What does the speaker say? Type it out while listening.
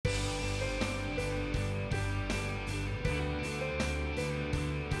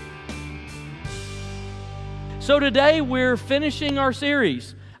So today we're finishing our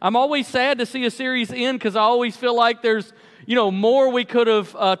series. I'm always sad to see a series end because I always feel like there's, more we could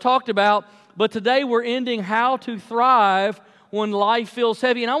have talked about. But today we're ending how to thrive when life feels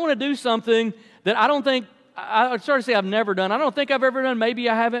heavy. And I want to do something that I started to say I've never done. I don't think I've ever done. Maybe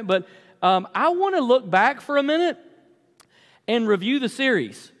I haven't. But I want to look back for a minute and review the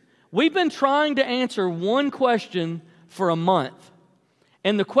series. We've been trying to answer one question for a month.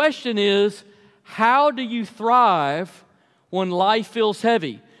 And the question is, how do you thrive when life feels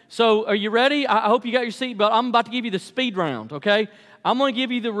heavy? So are you ready? I hope you got your seatbelt. I'm about to give you the speed round, okay? I'm going to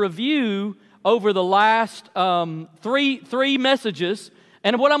give you the review over the last three messages.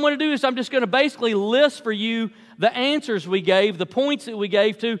 And what I'm going to do is I'm just going to basically list for you the answers we gave, the points that we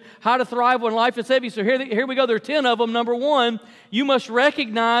gave to how to thrive when life is heavy. So here we go. There are 10 of them. Number one, you must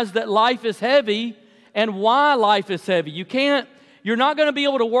recognize that life is heavy and why life is heavy. You're not going to be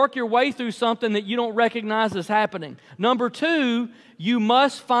able to work your way through something that you don't recognize as happening. Number two, you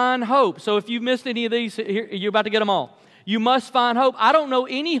must find hope. So if you've missed any of these, you're about to get them all. You must find hope. I don't know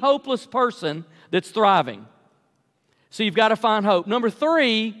any hopeless person that's thriving. So you've got to find hope. Number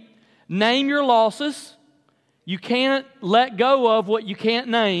three, name your losses. You can't let go of what you can't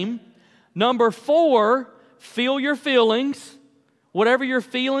name. Number four, feel your feelings. Whatever your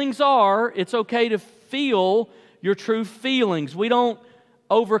feelings are, it's okay to feel your true feelings. We don't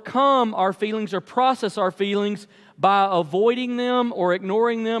overcome our feelings or process our feelings by avoiding them or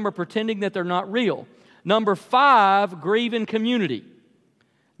ignoring them or pretending that they're not real. Number five, grieve in community.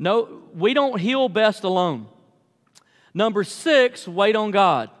 No, we don't heal best alone. Number six, wait on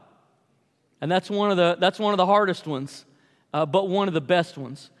God. And that's one of the hardest ones, but one of the best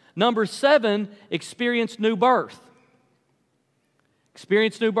ones. Number seven, experience new birth.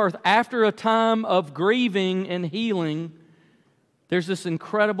 Experience new birth. After a time of grieving and healing, there's this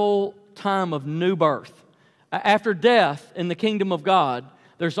incredible time of new birth. After death in the kingdom of God,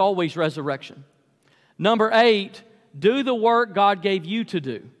 there's always resurrection. Number eight, do the work God gave you to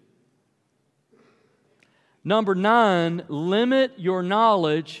do. Number nine, limit your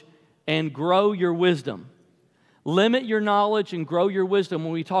knowledge and grow your wisdom. Limit your knowledge and grow your wisdom.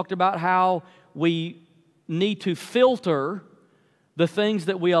 When we talked about how we need to filter the things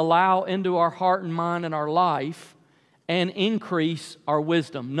that we allow into our heart and mind and our life and increase our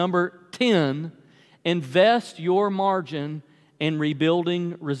wisdom. Number 10, invest your margin in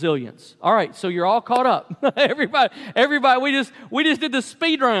rebuilding resilience. All right, so you're all caught up. Everybody, we just did the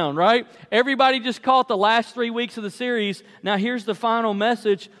speed round, right? Everybody just caught the last 3 weeks of the series. Now here's the final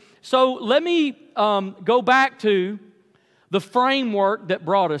message. So let me go back to the framework that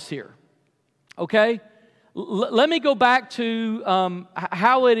brought us here, okay? Let me go back to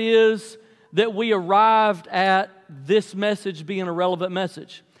how it is that we arrived at this message being a relevant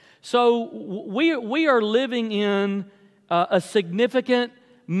message. So we are living in a significant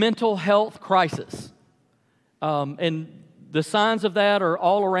mental health crisis. And the signs of that are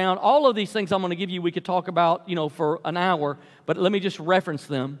all around. All of these things I'm going to give you, we could talk about, for an hour, but let me just reference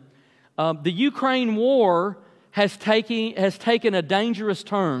them. The Ukraine war has taken a dangerous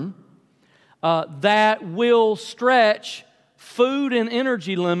turn that will stretch food and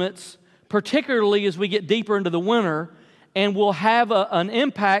energy limits, particularly as we get deeper into the winter, and will have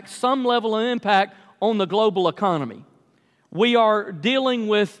some level of impact on the global economy. We are dealing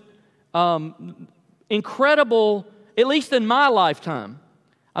with incredible, at least in my lifetime,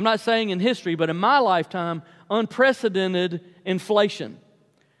 I'm not saying in history, but in my lifetime, unprecedented inflation.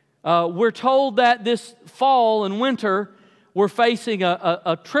 We're told that this fall and winter, we're facing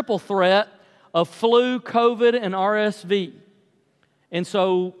a triple threat of flu, COVID, and RSV. And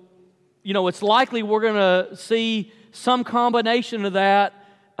so, it's likely we're going to see some combination of that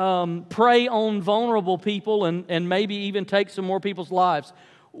prey on vulnerable people and maybe even take some more people's lives.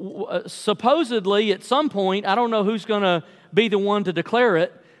 Supposedly, at some point, I don't know who's going to be the one to declare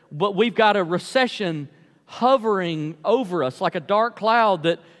it, but we've got a recession hovering over us like a dark cloud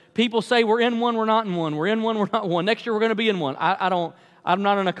that people say we're in one, we're not in one. We're in one, we're not in one. Next year we're going to be in one. I'm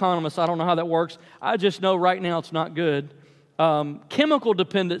not an economist. I don't know how that works. I just know right now it's not good. Chemical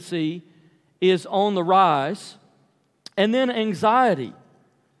dependency is on the rise. And then anxiety.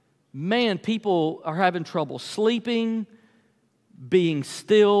 Man, people are having trouble sleeping, being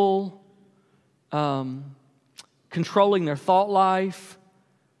still, controlling their thought life.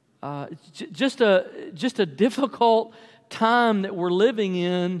 Just a difficult time that we're living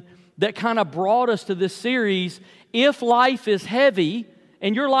in that kind of brought us to this series. If life is heavy,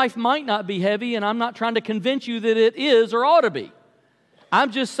 and your life might not be heavy, and I'm not trying to convince you that it is or ought to be.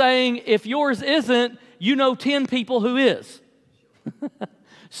 I'm just saying if yours isn't, 10 people who is.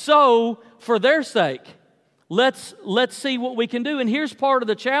 So, for their sake, let's see what we can do. And here's part of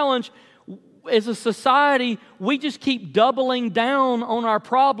the challenge. As a society, we just keep doubling down on our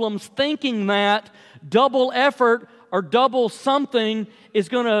problems, thinking that double effort or double something is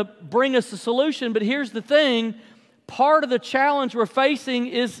going to bring us a solution. But here's the thing. Part of the challenge we're facing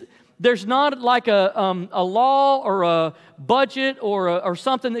is there's not like a law or a budget or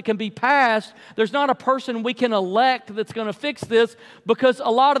something that can be passed. There's not a person we can elect that's going to fix this, because a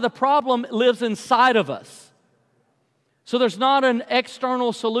lot of the problem lives inside of us. So there's not an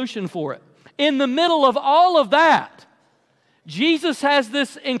external solution for it. In the middle of all of that, Jesus has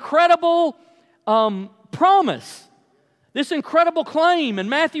this incredible promise, this incredible claim. In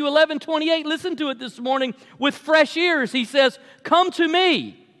Matthew 11:28, listen to it this morning with fresh ears. He says, "Come to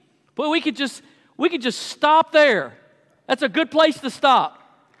me." But we could just stop there. That's a good place to stop.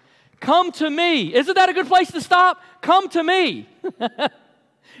 Come to me. Isn't that a good place to stop? Come to me.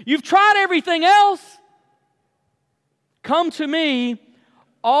 You've tried everything else. Come to me,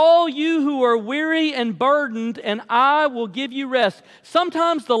 all you who are weary and burdened, and I will give you rest.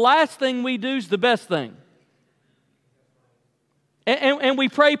 Sometimes the last thing we do is the best thing. And we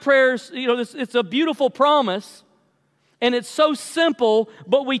pray prayers, it's a beautiful promise, and it's so simple,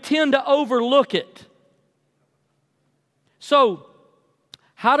 but we tend to overlook it. So,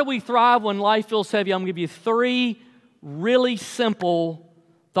 how do we thrive when life feels heavy? I'm going to give you 3 really simple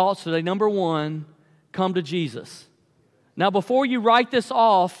thoughts today. Number 1, come to Jesus. Now, before you write this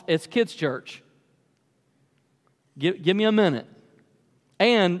off as kids' church, give me a minute.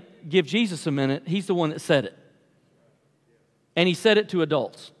 And give Jesus a minute. He's the one that said it. And He said it to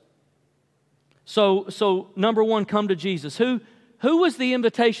adults. So number 1, come to Jesus. Who was the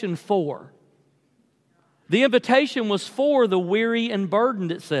invitation for? The invitation was for the weary and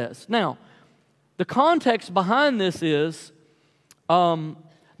burdened, it says. Now, the context behind this is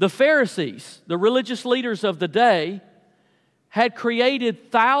the Pharisees, the religious leaders of the day, had created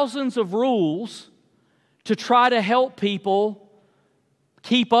thousands of rules to try to help people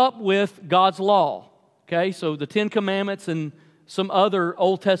keep up with God's law. Okay, so the 10 Commandments and some other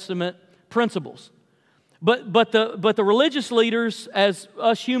Old Testament principles. But the religious leaders, as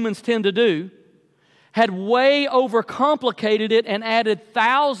us humans tend to do, had way overcomplicated it and added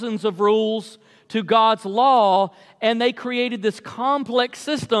thousands of rules to God's law, and they created this complex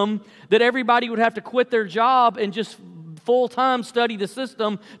system that everybody would have to quit their job and just full-time study the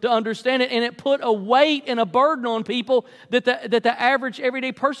system to understand it, and it put a weight and a burden on people that the average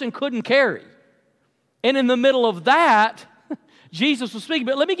everyday person couldn't carry. And in the middle of that, Jesus was speaking.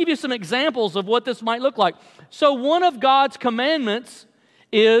 But let me give you some examples of what this might look like. So one of God's commandments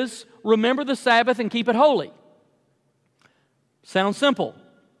is remember the Sabbath and keep it holy. Sounds simple.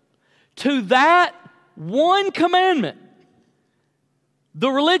 To that one commandment, the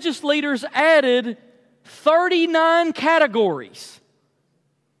religious leaders added 39 categories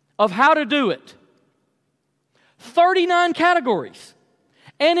of how to do it. 39 categories.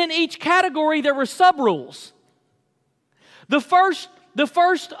 And in each category there were sub-rules. The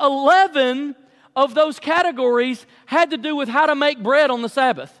first 11 of those categories had to do with how to make bread on the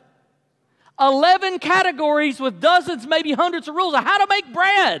Sabbath. 11 categories with dozens, maybe hundreds of rules of how to make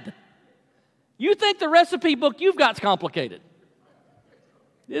bread. You think the recipe book you've got's complicated.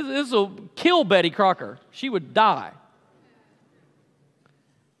 This will kill Betty Crocker. She would die.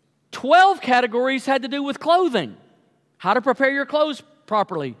 12 categories had to do with clothing. How to prepare your clothes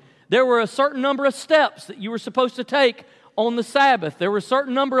properly. There were a certain number of steps that you were supposed to take on the Sabbath. There were a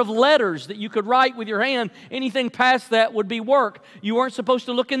certain number of letters that you could write with your hand. Anything past that would be work. You weren't supposed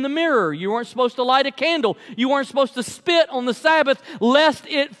to look in the mirror. You weren't supposed to light a candle. You weren't supposed to spit on the Sabbath lest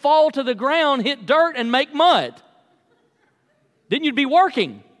it fall to the ground, hit dirt, and make mud. Then you'd be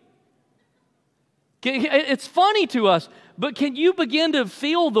working. It's funny to us, but can you begin to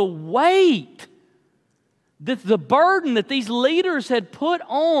feel the weight, that the burden that these leaders had put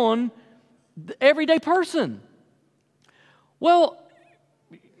on the everyday person? Well,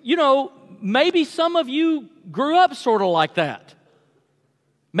 maybe some of you grew up sort of like that.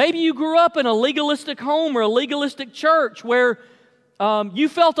 Maybe you grew up in a legalistic home or a legalistic church where you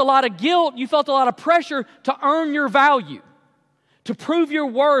felt a lot of guilt, you felt a lot of pressure to earn your value, to prove your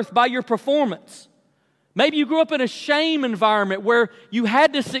worth by your performance. Maybe you grew up in a shame environment where you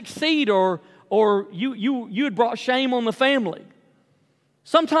had to succeed or you had brought shame on the family.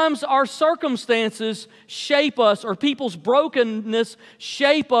 Sometimes our circumstances shape us, or people's brokenness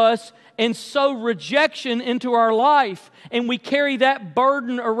shape us and sow rejection into our life, and we carry that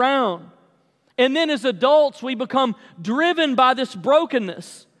burden around. And then as adults, we become driven by this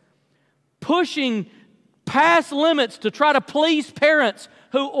brokenness, pushing past limits to try to please parents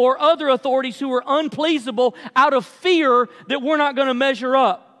or other authorities who are unpleasable out of fear that we're not going to measure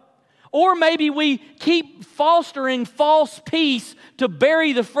up. Or maybe we keep fostering false peace to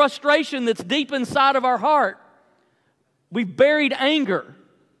bury the frustration that's deep inside of our heart. We've buried anger,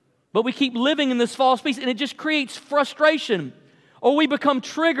 but we keep living in this false peace, and it just creates frustration. Or we become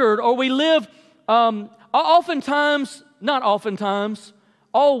triggered, or we live, always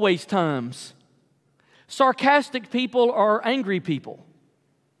times. Sarcastic people are angry people.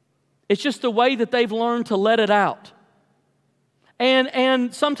 It's just the way that they've learned to let it out.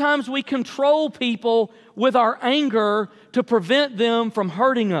 And sometimes we control people with our anger to prevent them from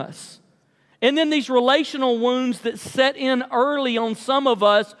hurting us. And then these relational wounds that set in early on some of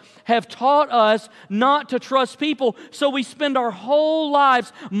us have taught us not to trust people. So we spend our whole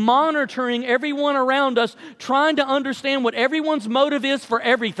lives monitoring everyone around us, trying to understand what everyone's motive is for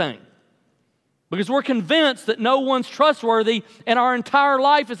everything. Because we're convinced that no one's trustworthy, and our entire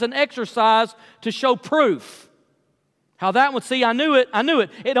life is an exercise to show proof. How that would, see, I knew it.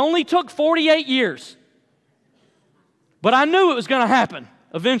 It only took 48 years. But I knew it was going to happen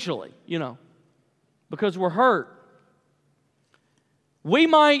eventually, because we're hurt. We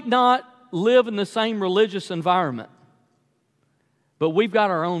might not live in the same religious environment, but we've got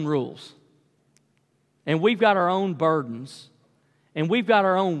our own rules. And we've got our own burdens. And we've got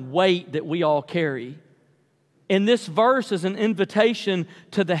our own weight that we all carry. And this verse is an invitation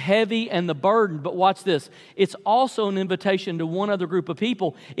to the heavy and the burdened. But watch this. It's also an invitation to one other group of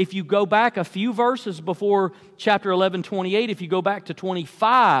people. If you go back a few verses before chapter 11:28, if you go back to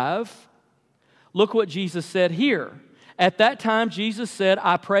 25, look what Jesus said here. At that time, Jesus said,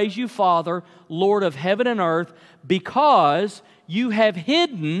 I praise you, Father, Lord of heaven and earth, because you have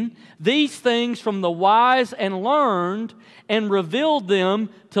hidden these things from the wise and learned and revealed them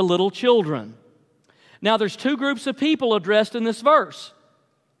to little children. Now, there's two groups of people addressed in this verse,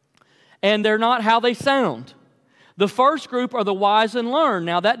 and they're not how they sound. The first group are the wise and learned.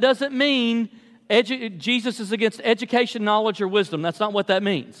 Now, that doesn't mean Jesus is against education, knowledge, or wisdom. That's not what that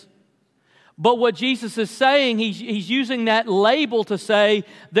means. But what Jesus is saying, he's using that label to say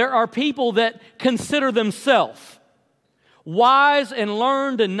there are people that consider themselves wise and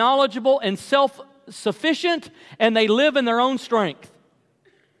learned and knowledgeable and self-sufficient, and they live in their own strength.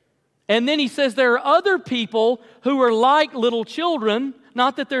 And then he says there are other people who are like little children,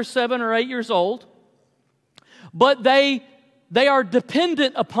 not that they're 7 or 8 years old, but they are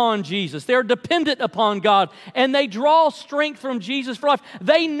dependent upon Jesus. They're dependent upon God, and they draw strength from Jesus for life.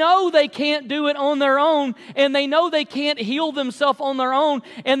 They know they can't do it on their own, and they know they can't heal themselves on their own,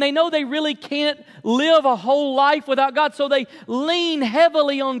 and they know they really can't live a whole life without God, so they lean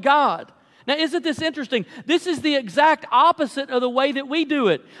heavily on God. Now, isn't this interesting? This is the exact opposite of the way that we do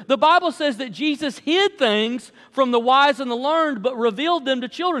it. The Bible says that Jesus hid things from the wise and the learned, but revealed them to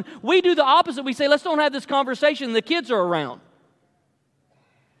children. We do the opposite. We say, let's don't have this conversation. The kids are around.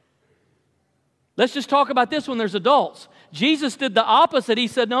 Let's just talk about this when there's adults. Jesus did the opposite. He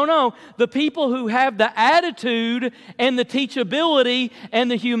said, no, the people who have the attitude and the teachability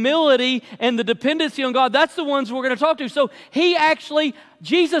and the humility and the dependency on God, that's the ones we're going to talk to. So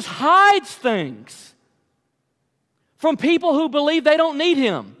Jesus hides things from people who believe they don't need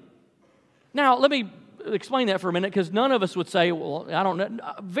Him. Now, let me explain that for a minute, because none of us would say, well, I don't know.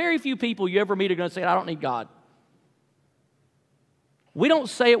 Very few people you ever meet are going to say, I don't need God. We don't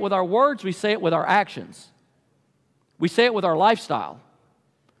say it with our words, we say it with our actions. We say it with our lifestyle.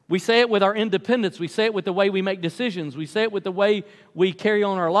 We say it with our independence. We say it with the way we make decisions. We say it with the way we carry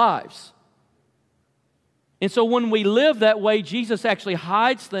on our lives. And so when we live that way, Jesus actually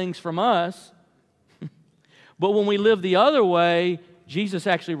hides things from us. But when we live the other way, Jesus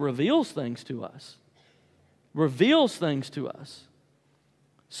actually reveals things to us. Reveals things to us.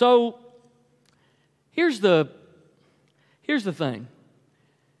 So here's the thing.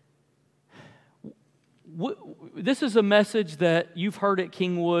 This is a message that you've heard at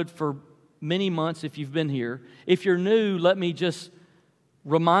Kingwood for many months if you've been here. If you're new, let me just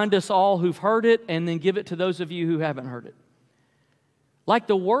remind us all who've heard it and then give it to those of you who haven't heard it. Like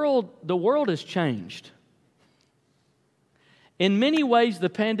the world has changed. In many ways, the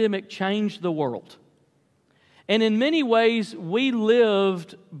pandemic changed the world. And in many ways, we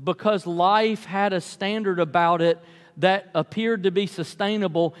lived because life had a standard about it that appeared to be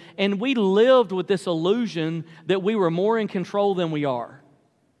sustainable, and we lived with this illusion that we were more in control than we are.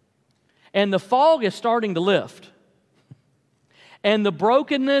 And the fog is starting to lift. And the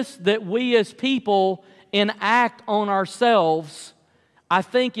brokenness that we as people enact on ourselves, I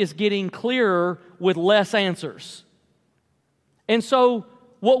think, is getting clearer with less answers. And so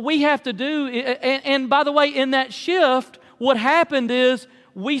what we have to do, and by the way, in that shift, what happened is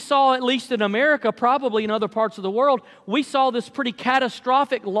we saw, at least in America, probably in other parts of the world, we saw this pretty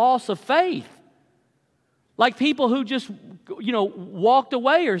catastrophic loss of faith. Like people who just, walked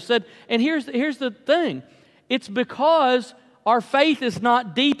away or said, and here's the thing. It's because our faith is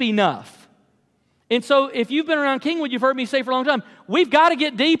not deep enough. And so if you've been around Kingwood, you've heard me say for a long time, we've got to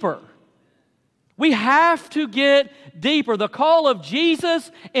get deeper. We have to get deeper. The call of Jesus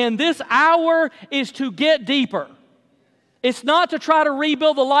in this hour is to get deeper. It's not to try to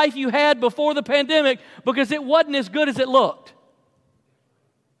rebuild the life you had before the pandemic because it wasn't as good as it looked.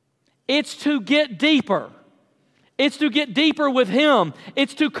 It's to get deeper. It's to get deeper with Him.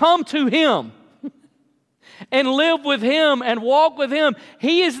 It's to come to Him and live with Him and walk with Him.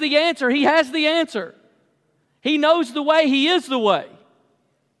 He is the answer. He has the answer. He knows the way. He is the way.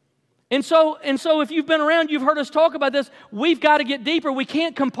 And so if you've been around, you've heard us talk about this, we've got to get deeper. We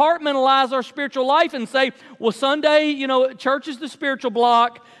can't compartmentalize our spiritual life and say, well, Sunday, church is the spiritual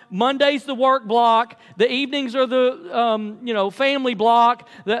block, Monday's the work block, the evenings are the, family block,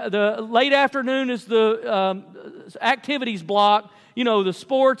 the late afternoon is the activities block, the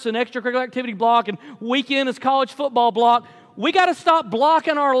sports and extracurricular activity block, and weekend is college football block. We got to stop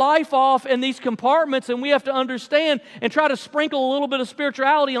blocking our life off in these compartments, and we have to understand and try to sprinkle a little bit of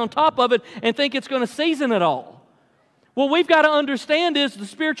spirituality on top of it and think it's going to season it all. What we've got to understand is the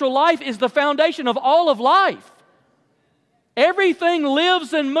spiritual life is the foundation of all of life. Everything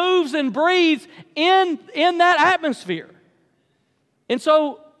lives and moves and breathes in that atmosphere. And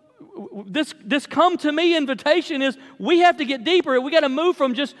so this come to me invitation is we have to get deeper. We got to move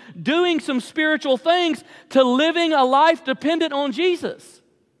from just doing some spiritual things to living a life dependent on Jesus.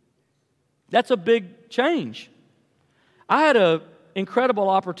 That's a big change. I had an incredible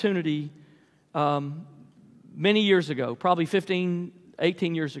opportunity many years ago, probably 15,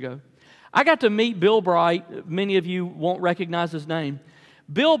 18 years ago. I got to meet Bill Bright. Many of you won't recognize his name.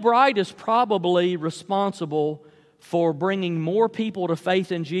 Bill Bright is probably responsible for bringing more people to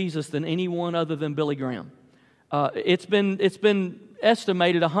faith in Jesus than anyone other than Billy Graham. It's been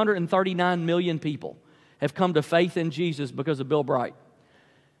estimated 139 million people have come to faith in Jesus because of Bill Bright.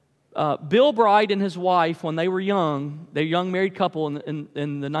 Bill Bright and his wife, when they were young, they were a young married couple in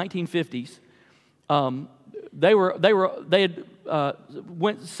the 1950s. They had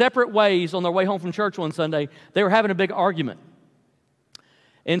went separate ways on their way home from church one Sunday. They were having a big argument.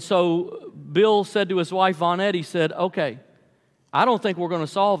 And so Bill said to his wife, Vonette, he said, okay, I don't think we're going to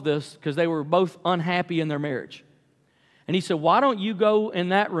solve this, because they were both unhappy in their marriage. And he said, why don't you go in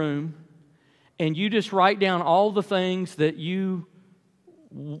that room and you just write down all the things that you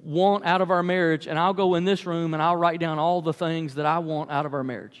want out of our marriage, and I'll go in this room and I'll write down all the things that I want out of our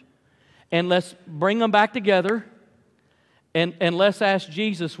marriage. And let's bring them back together, and let's ask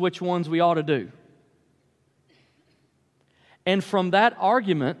Jesus which ones we ought to do. And from that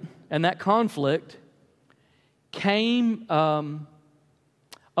argument and that conflict came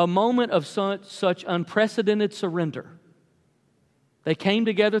a moment of such unprecedented surrender. They came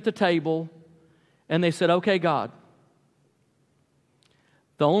together at the table and they said, okay, God,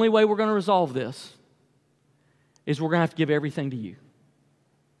 the only way we're going to resolve this is we're going to have to give everything to you.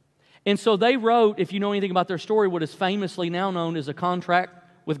 And so they wrote, if you know anything about their story, what is famously now known as a contract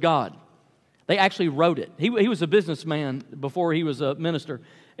with God. They actually wrote it. He was a businessman before he was a minister.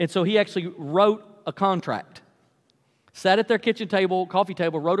 And so he actually wrote a contract. Sat at their kitchen table, coffee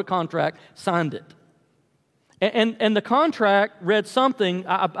table, wrote a contract, signed it. And the contract read something,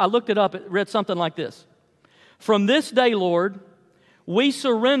 I looked it up, it read something like this. From this day, Lord, we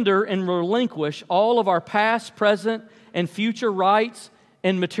surrender and relinquish all of our past, present, and future rights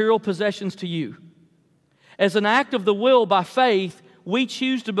and material possessions to you. As an act of the will by faith, we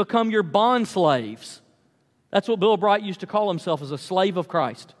choose to become your bond slaves. That's what Bill Bright used to call himself, as a slave of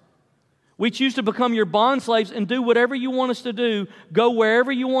Christ. We choose to become your bond slaves and do whatever you want us to do, go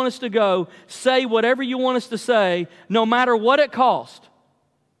wherever you want us to go, say whatever you want us to say, no matter what it costs,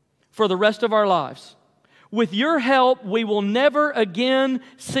 for the rest of our lives. With your help, we will never again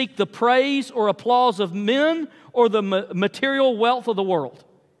seek the praise or applause of men or the material wealth of the world.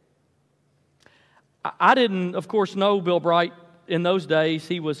 I didn't, of course, know Bill Bright in those days.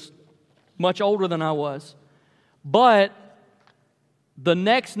 He was much older than I was. But the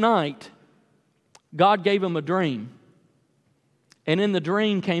next night, God gave him a dream. And in the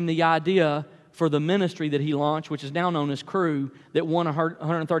dream came the idea for the ministry that he launched, which is now known as Cru, that won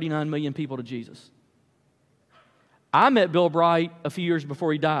 139 million people to Jesus. I met Bill Bright a few years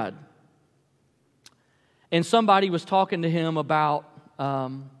before he died. And somebody was talking to him about,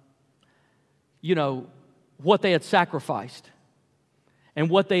 what they had sacrificed and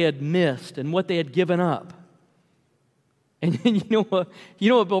what they had missed and what they had given up. And then you know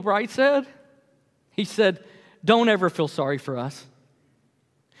what Bill Bright said? He said, don't ever feel sorry for us.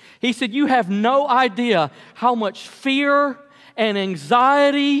 He said, you have no idea how much fear and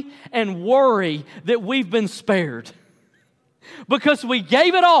anxiety and worry that we've been spared. Because we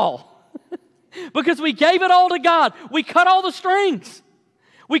gave it all. Because we gave it all to God. We cut all the strings.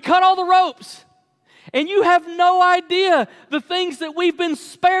 We cut all the ropes. And you have no idea the things that we've been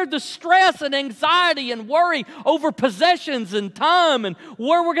spared, the stress and anxiety and worry over possessions and time and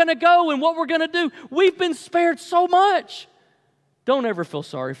where we're going to go and what we're going to do. We've been spared so much. Don't ever feel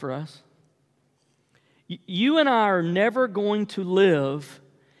sorry for us. You and I are never going to live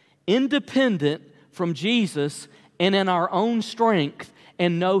independent from Jesus and in our own strength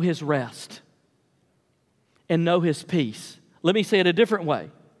and know His rest and know His peace. Let me say it a different way.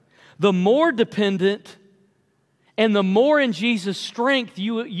 The more dependent and the more in Jesus' strength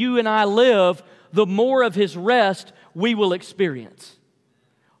you and I live, the more of His rest we will experience.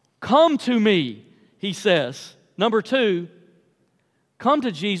 Come to me, He says. Number two, come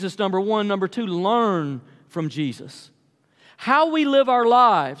to Jesus, number one. Number two, learn from Jesus. How we live our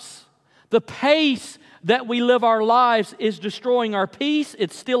lives, the pace that we live our lives is destroying our peace,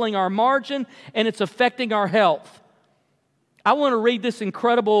 it's stealing our margin, and it's affecting our health. I want to read this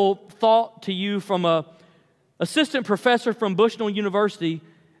incredible thought to you from an assistant professor from Bushnell University,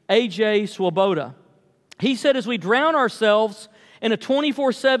 A.J. Swoboda. He said, as we drown ourselves in a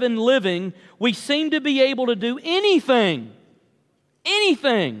 24/7 living, we seem to be able to do anything,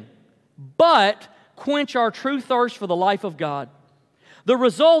 but quench our true thirst for the life of God. The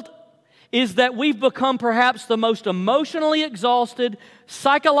result is that we've become perhaps the most emotionally exhausted,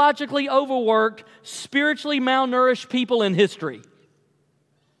 psychologically overworked, spiritually malnourished people in history.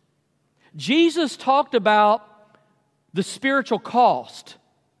 Jesus talked about the spiritual cost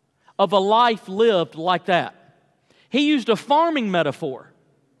of a life lived like that. He used a farming metaphor.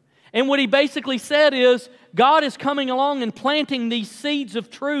 And what he basically said is, God is coming along and planting these seeds of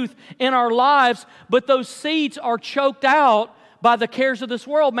truth in our lives, but those seeds are choked out by the cares of this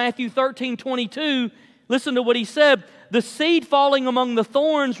world. Matthew 13:22, listen to what he said. The seed falling among the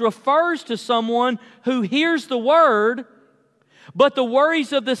thorns refers to someone who hears the word, but the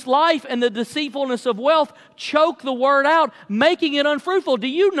worries of this life and the deceitfulness of wealth choke the word out, making it unfruitful. Do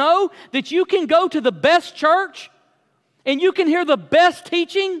you know that you can go to the best church and you can hear the best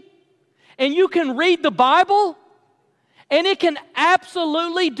teaching and you can read the Bible, and it can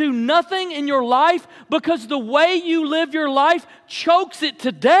absolutely do nothing in your life because the way you live your life chokes it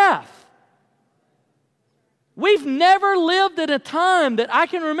to death? We've never lived at a time that I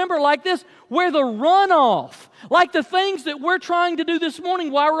can remember like this, where the runoff, like the things that we're trying to do this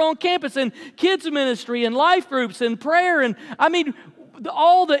morning while we're on campus, and kids ministry and life groups and prayer, and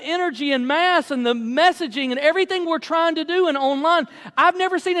all the energy and mass and the messaging and everything we're trying to do and online, I've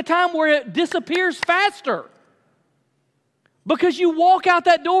never seen a time where it disappears faster. Because you walk out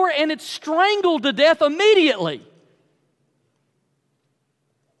that door and it's strangled to death immediately.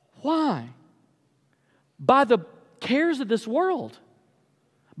 Why? By the cares of this world.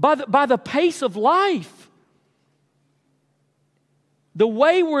 By the pace of life. The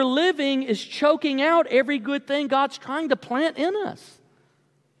way we're living is choking out every good thing God's trying to plant in us.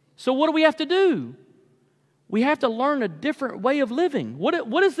 So what do we have to do? We have to learn a different way of living. What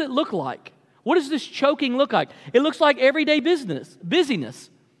does it look like? What does this choking look like? It looks like everyday busyness.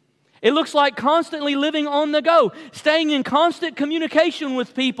 It looks like constantly living on the go, staying in constant communication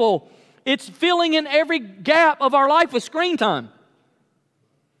with people. It's filling in every gap of our life with screen time.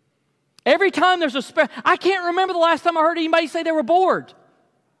 Every time there's I can't remember the last time I heard anybody say they were bored.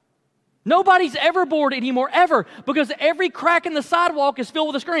 Nobody's ever bored anymore, ever, because every crack in the sidewalk is filled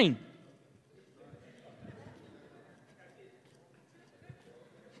with a screen.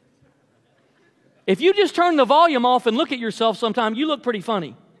 If you just turn the volume off and look at yourself sometime, you look pretty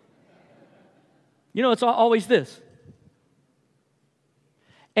funny. You know, it's always this.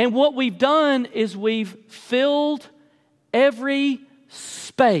 And what we've done is we've filled every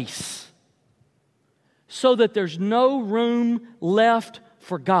space so that there's no room left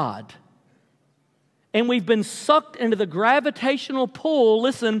for God. And we've been sucked into the gravitational pull,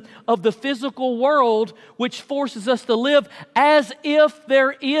 listen, of the physical world, which forces us to live as if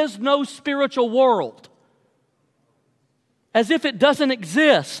there is no spiritual world. As if it doesn't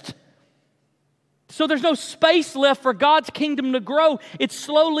exist. So there's no space left for God's kingdom to grow.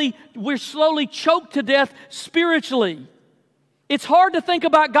 We're slowly choked to death spiritually. It's hard to think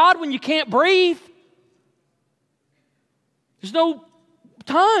about God when you can't breathe. There's no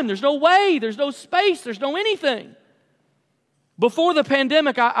time, there's no way, there's no space, there's no anything. Before the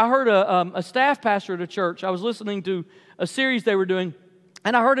pandemic, I heard a staff pastor at a church. I was listening to a series they were doing,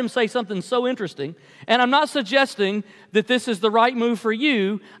 and I heard him say something so interesting. And I'm not suggesting that this is the right move for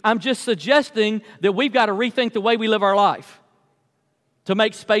you. I'm just suggesting that we've got to rethink the way we live our life to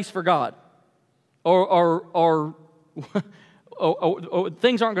make space for God. Or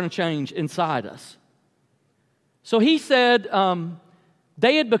things aren't going to change inside us. So he said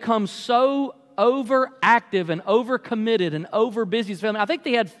they had become so overactive and overcommitted and overbusy as a family. I think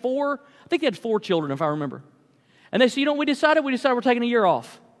they had four children, if I remember. And they said, we decided we're taking a year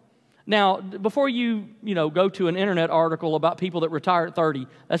off. Now, before you go to an internet article about people that retire at 30,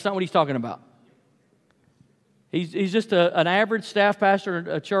 that's not what he's talking about. He's just an average staff pastor at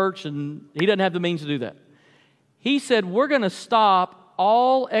a church, and he doesn't have the means to do that. He said, we're going to stop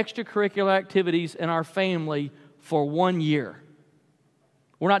all extracurricular activities in our family for 1 year.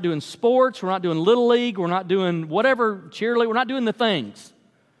 We're not doing sports. We're not doing Little League. We're not doing whatever, cheerleading. We're not doing the things.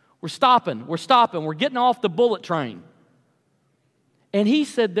 We're stopping. We're getting off the bullet train. And he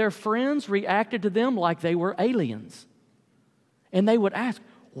said their friends reacted to them like they were aliens. And they would ask,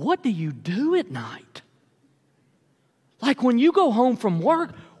 what do you do at night? Like when you go home from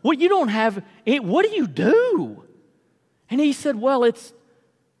work, what do you do? And he said, well, it's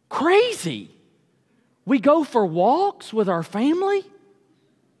crazy. We go for walks with our family.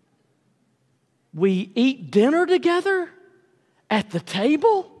 We eat dinner together at the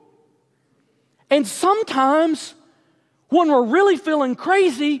table. And sometimes, when we're really feeling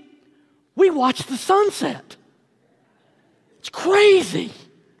crazy, we watch the sunset. It's crazy.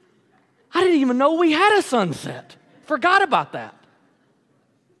 I didn't even know we had a sunset. Forgot about that.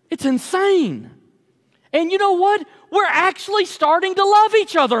 It's insane. And you know what? We're actually starting to love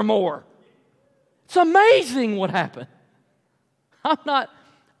each other more. It's amazing what happened.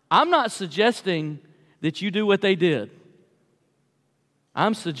 I'm not suggesting that you do what they did.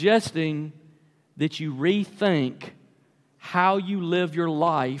 I'm suggesting that you rethink how you live your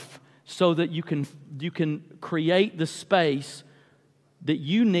life so that you can create the space that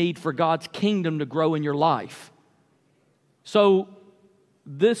you need for God's kingdom to grow in your life. So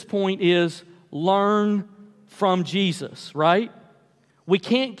this point is learn from Jesus, right? We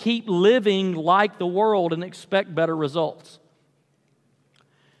can't keep living like the world and expect better results.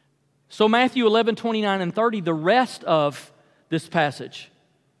 So Matthew 11, 29 and 30, the rest of this passage,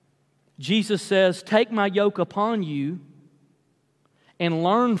 Jesus says, take my yoke upon you and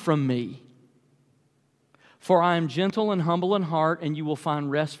learn from me. For I am gentle and humble in heart, and you will find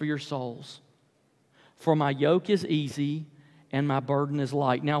rest for your souls. For my yoke is easy and my burden is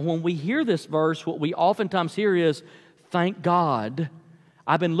light. Now, when we hear this verse, what we oftentimes hear is, thank God,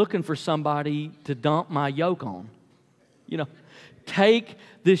 I've been looking for somebody to dump my yoke on. Take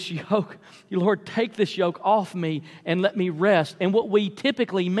this yoke, Lord, take this yoke off me and let me rest. And what we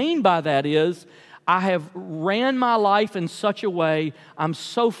typically mean by that is, I have ran my life in such a way, I'm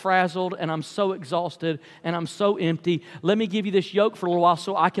so frazzled and I'm so exhausted and I'm so empty. Let me give you this yoke for a little while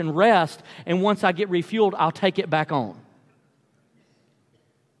so I can rest, and once I get refueled, I'll take it back on.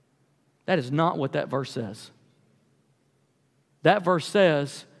 That is not what that verse says. That verse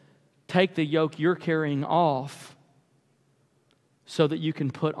says, take the yoke you're carrying off so that you can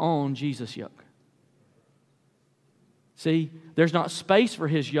put on Jesus' yoke. See, there's not space for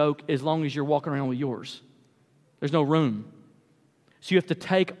His yoke as long as you're walking around with yours. There's no room. So you have to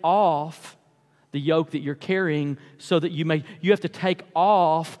take off the yoke that you're carrying so that you have to take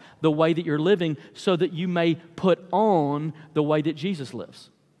off the way that you're living so that you may put on the way that Jesus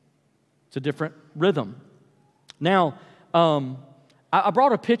lives. It's a different rhythm. Now, I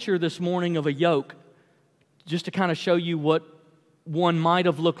brought a picture this morning of a yoke just to kind of show you what one might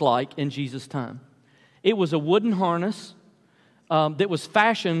have looked like in Jesus' time. It was a wooden harness that was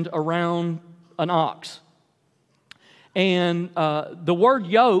fashioned around an ox. And the word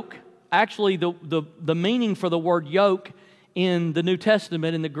yoke, actually the meaning for the word yoke in the New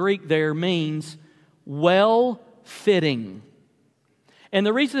Testament, in the Greek there, means well-fitting. And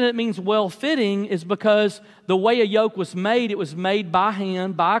the reason it means well-fitting is because the way a yoke was made, it was made by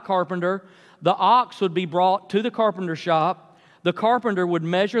hand, by a carpenter. The ox would be brought to the carpenter shop. The carpenter would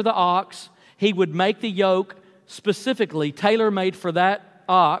measure the ox. He would make the yoke specifically tailor-made for that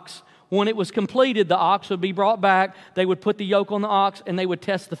ox. When it was completed, the ox would be brought back. They would put the yoke on the ox, and they would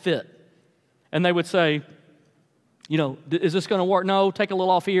test the fit. And they would say, is this going to work? No, take a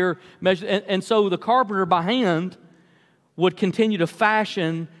little off here. Measure. And so the carpenter by hand would continue to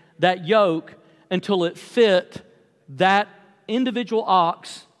fashion that yoke until it fit that individual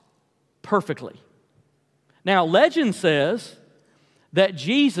ox perfectly. Now, legend says that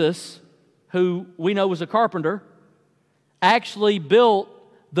Jesus, who we know was a carpenter, actually built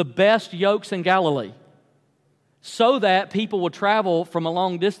the best yokes in Galilee so that people would travel from a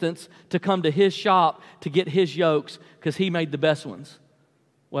long distance to come to his shop to get his yokes because he made the best ones.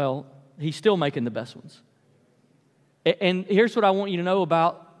 Well, he's still making the best ones. And here's what I want you to know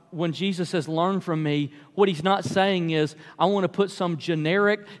about when Jesus says, learn from me. What he's not saying is, I want to put some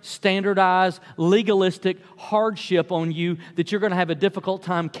generic, standardized, legalistic hardship on you that you're going to have a difficult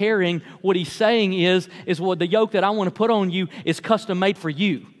time carrying. What he's saying is what the yoke that I want to put on you is custom made for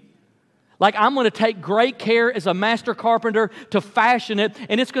you. Like, I'm going to take great care as a master carpenter to fashion it,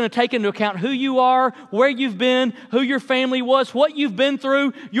 and it's going to take into account who you are, where you've been, who your family was, what you've been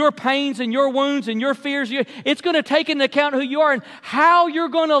through, your pains and your wounds and your fears. It's going to take into account who you are, and how you're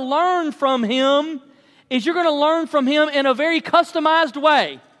going to learn from Him is you're going to learn from Him in a very customized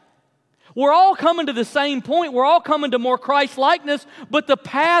way. We're all coming to the same point. We're all coming to more Christ-likeness, but the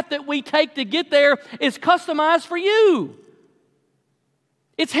path that we take to get there is customized for you.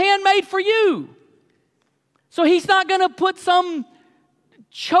 It's handmade for you. So He's not going to put some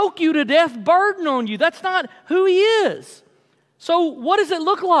choke you to death burden on you. That's not who He is. So what does it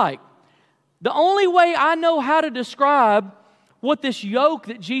look like? The only way I know how to describe what this yoke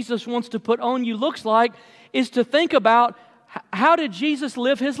that Jesus wants to put on you looks like is to think about, how did Jesus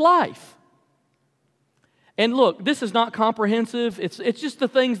live His life? And look, this is not comprehensive. It's just the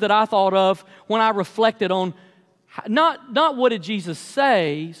things that I thought of when I reflected on not what did Jesus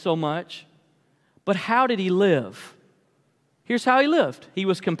say so much, but how did He live? Here's how He lived. He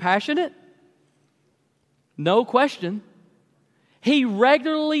was compassionate, no question. He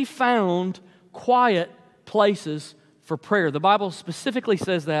regularly found quiet places for prayer. The Bible specifically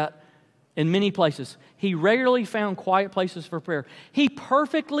says that in many places. He regularly found quiet places for prayer. He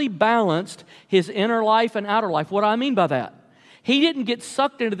perfectly balanced His inner life and outer life. What do I mean by that? He didn't get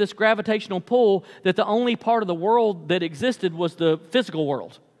sucked into this gravitational pull that the only part of the world that existed was the physical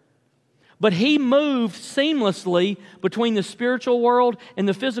world. But He moved seamlessly between the spiritual world and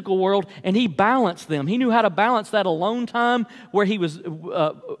the physical world, and He balanced them. He knew how to balance that alone time where He was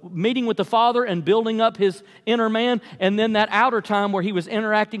meeting with the Father and building up His inner man, and then that outer time where He was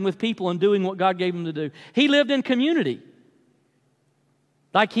interacting with people and doing what God gave Him to do. He lived in community.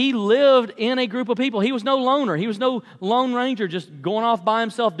 Like, He lived in a group of people. He was no loner. He was no lone ranger just going off by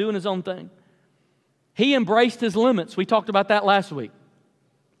himself doing his own thing. He embraced His limits. We talked about that last week.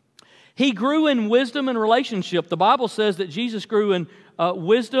 He grew in wisdom and relationship. The Bible says that Jesus grew in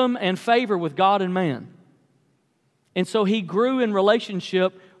wisdom and favor with God and man. And so He grew in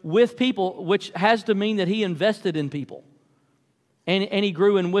relationship with people, which has to mean that He invested in people. And He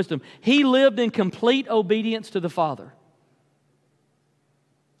grew in wisdom. He lived in complete obedience to the Father.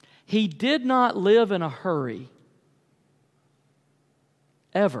 He did not live in a hurry,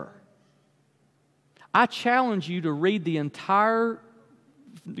 ever. I challenge you to read the entire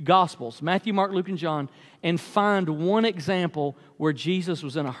Gospels, Matthew, Mark, Luke, and John, and find one example where Jesus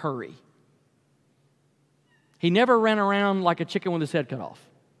was in a hurry. He never ran around like a chicken with his head cut off.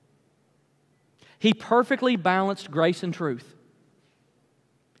 He perfectly balanced grace and truth.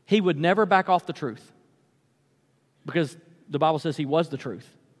 He would never back off the truth because the Bible says He was the truth.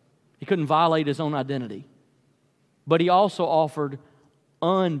 He couldn't violate His own identity. But He also offered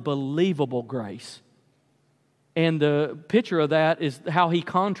unbelievable grace. And the picture of that is how He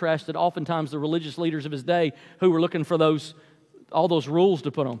contrasted oftentimes the religious leaders of His day who were looking for all those rules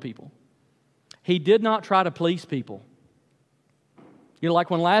to put on people. He did not try to please people. You know, like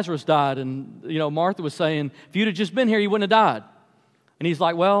when Lazarus died and, Martha was saying, if you'd have just been here, he wouldn't have died. And He's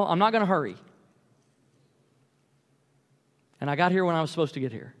like, well, I'm not going to hurry. And I got here when I was supposed to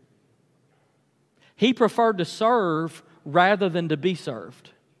get here. He preferred to serve rather than to be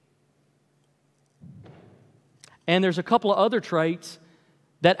served. And there's a couple of other traits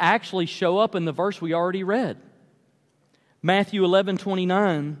that actually show up in the verse we already read. Matthew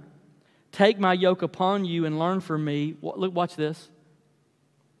 11:29, take my yoke upon you and learn from me. Look, watch this.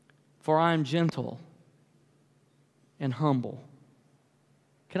 For I am gentle and humble.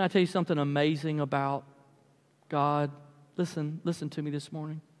 Can I tell you something amazing about God? Listen to me this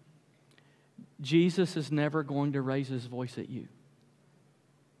morning. Jesus is never going to raise His voice at you.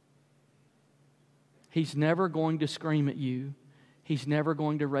 He's never going to scream at you. He's never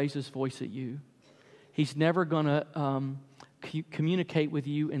going to raise His voice at you. He's never going to communicate with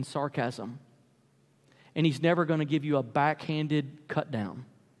you in sarcasm. And He's never going to give you a backhanded cut down.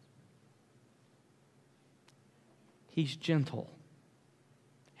 He's gentle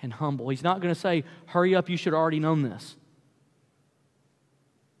and humble. He's not going to say, hurry up, you should have already known this.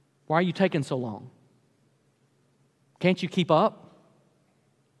 Why are you taking so long? Can't you keep up?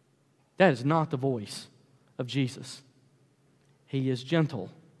 That is not the voice of Jesus. He is gentle.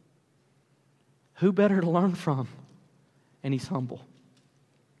 Who better to learn from? And He's humble.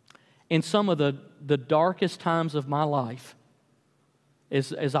 In some of the darkest times of my life,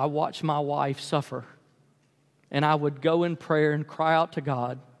 as I watched my wife suffer, and I would go in prayer and cry out to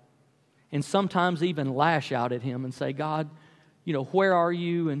God, and sometimes even lash out at Him and say, God, where are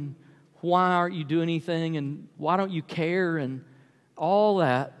you, and why aren't you doing anything, and why don't you care, and all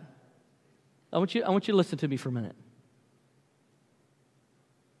that. I want you to listen to me for a minute.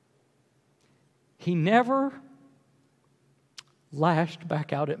 He never lashed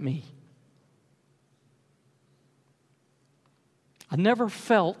back out at me. I never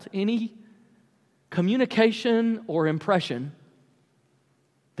felt any communication or impression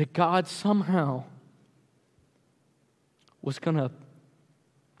that God somehow was going to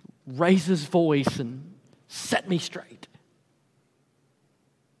raise His voice and set me straight.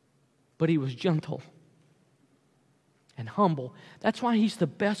 But He was gentle and humble. That's why He's the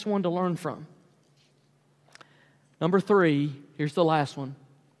best one to learn from. Number 3, here's the last one.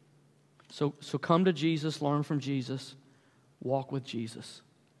 So come to Jesus, learn from Jesus, walk with Jesus.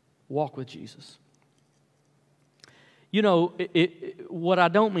 Walk with Jesus. What I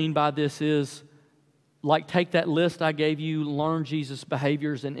don't mean by this is, like, take that list I gave you, learn Jesus'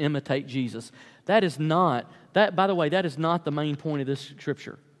 behaviors and imitate Jesus. By the way, that is not the main point of this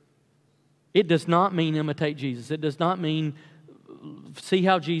scripture. It does not mean imitate Jesus. It does not mean see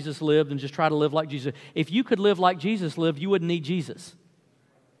how Jesus lived and just try to live like Jesus. If you could live like Jesus lived, you wouldn't need Jesus.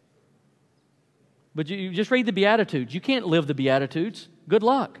 But you just read the Beatitudes. You can't live the Beatitudes. Good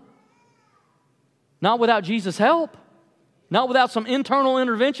luck. Not without Jesus' help. Not without some internal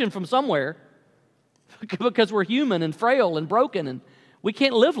intervention from somewhere. Because we're human and frail and broken, and we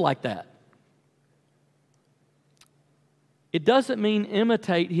can't live like that. It doesn't mean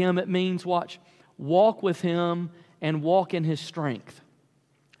imitate Him. It means, walk with Him and walk in His strength.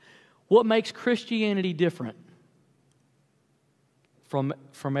 What makes Christianity different from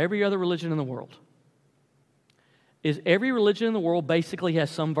every other religion in the world is every religion in the world basically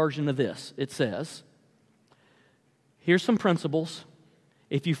has some version of this. It says, here's some principles.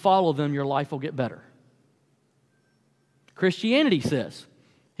 If you follow them, your life will get better. Christianity says,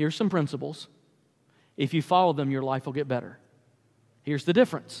 here's some principles. If you follow them, your life will get better. Here's the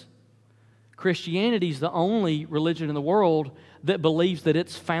difference. Christianity is the only religion in the world that believes that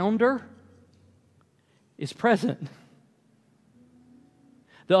its founder is present.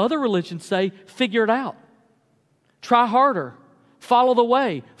 The other religions say, figure it out. Try harder. Follow the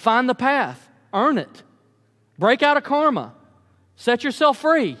way. Find the path. Earn it. Break out of karma. Set yourself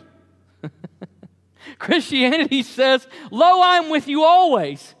free. Christianity says, lo, I'm with you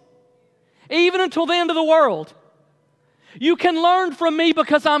always, even until the end of the world. You can learn from me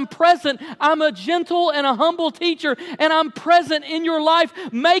because I'm present. I'm a gentle and a humble teacher, and I'm present in your life,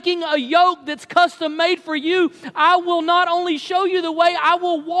 making a yoke that's custom made for you. I will not only show you the way, I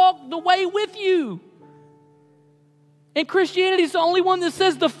will walk the way with you. And Christianity is the only one that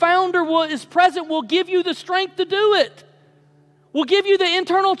says the founder is present, will give you the strength to do it. Will give you the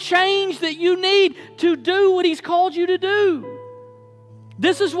internal change that you need to do what He's called you to do.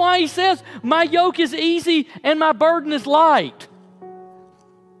 This is why He says, my yoke is easy and my burden is light.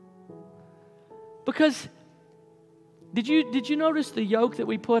 Because, did you notice the yoke that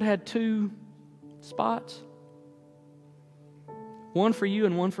we put had 2 spots? One for you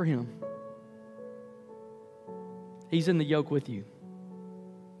and one for Him. He's in the yoke with you.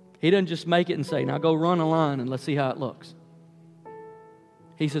 He doesn't just make it and say, now go run a line and let's see how it looks.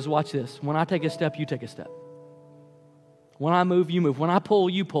 He says, watch this. When I take a step, you take a step. When I move, you move. When I pull,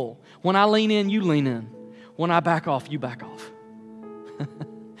 you pull. When I lean in, you lean in. When I back off, you back off.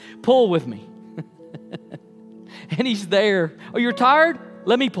 Pull with me. And He's there. Oh, you're tired?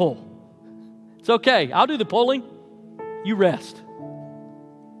 Let me pull. It's okay. I'll do the pulling. You rest.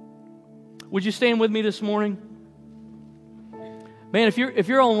 Would you stand with me this morning? Man, if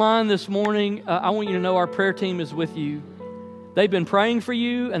you're online this morning, I want you to know our prayer team is with you. They've been praying for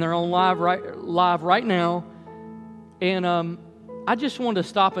you, and they're on live right now. And I just wanted to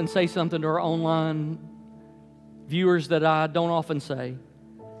stop and say something to our online viewers that I don't often say.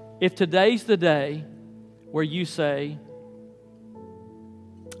 If today's the day where you say,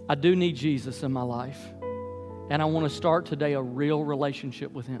 I do need Jesus in my life, and I want to start today a real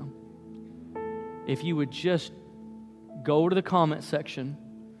relationship with Him, if you would just go to the comment section.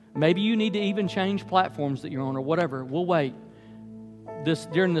 Maybe you need to even change platforms that you're on or whatever. We'll wait.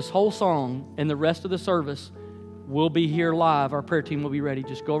 During this whole song and the rest of the service, we'll be here live. Our prayer team will be ready.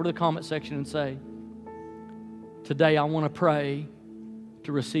 Just go over to the comment section and say, today I want to pray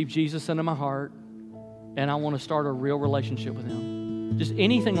to receive Jesus into my heart. and I want to start a real relationship with Him. Just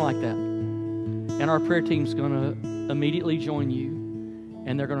anything like that. And our prayer team's going to immediately join you,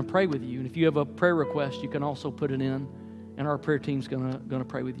 and they're going to pray with you. And if you have a prayer request, you can also put it in, and our prayer team's going to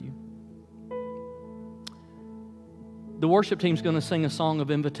pray with you. The worship team's going to sing a song of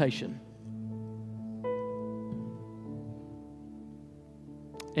invitation.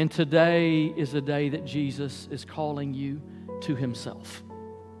 And today is a day that Jesus is calling you to Himself.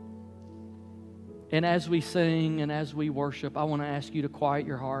 And as we sing and as we worship, I want to ask you to quiet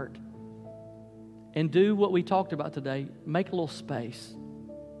your heart and do what we talked about today. Make a little space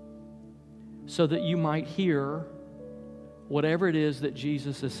so that you might hear whatever it is that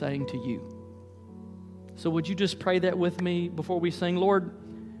Jesus is saying to you. So would you just pray that with me before we sing? Lord,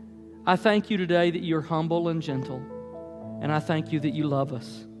 I thank you today that you're humble and gentle, and I thank you that you love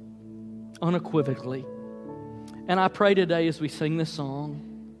us unequivocally. And I pray today as we sing this song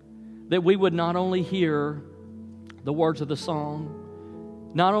that we would not only hear the words of the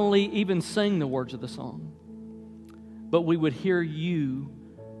song, not only even sing the words of the song, but we would hear you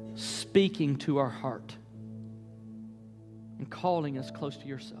speaking to our heart and calling us close to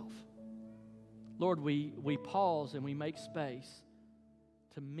yourself. Lord, we pause and we make space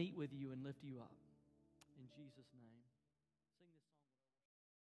to meet with you and lift you up. In Jesus' name.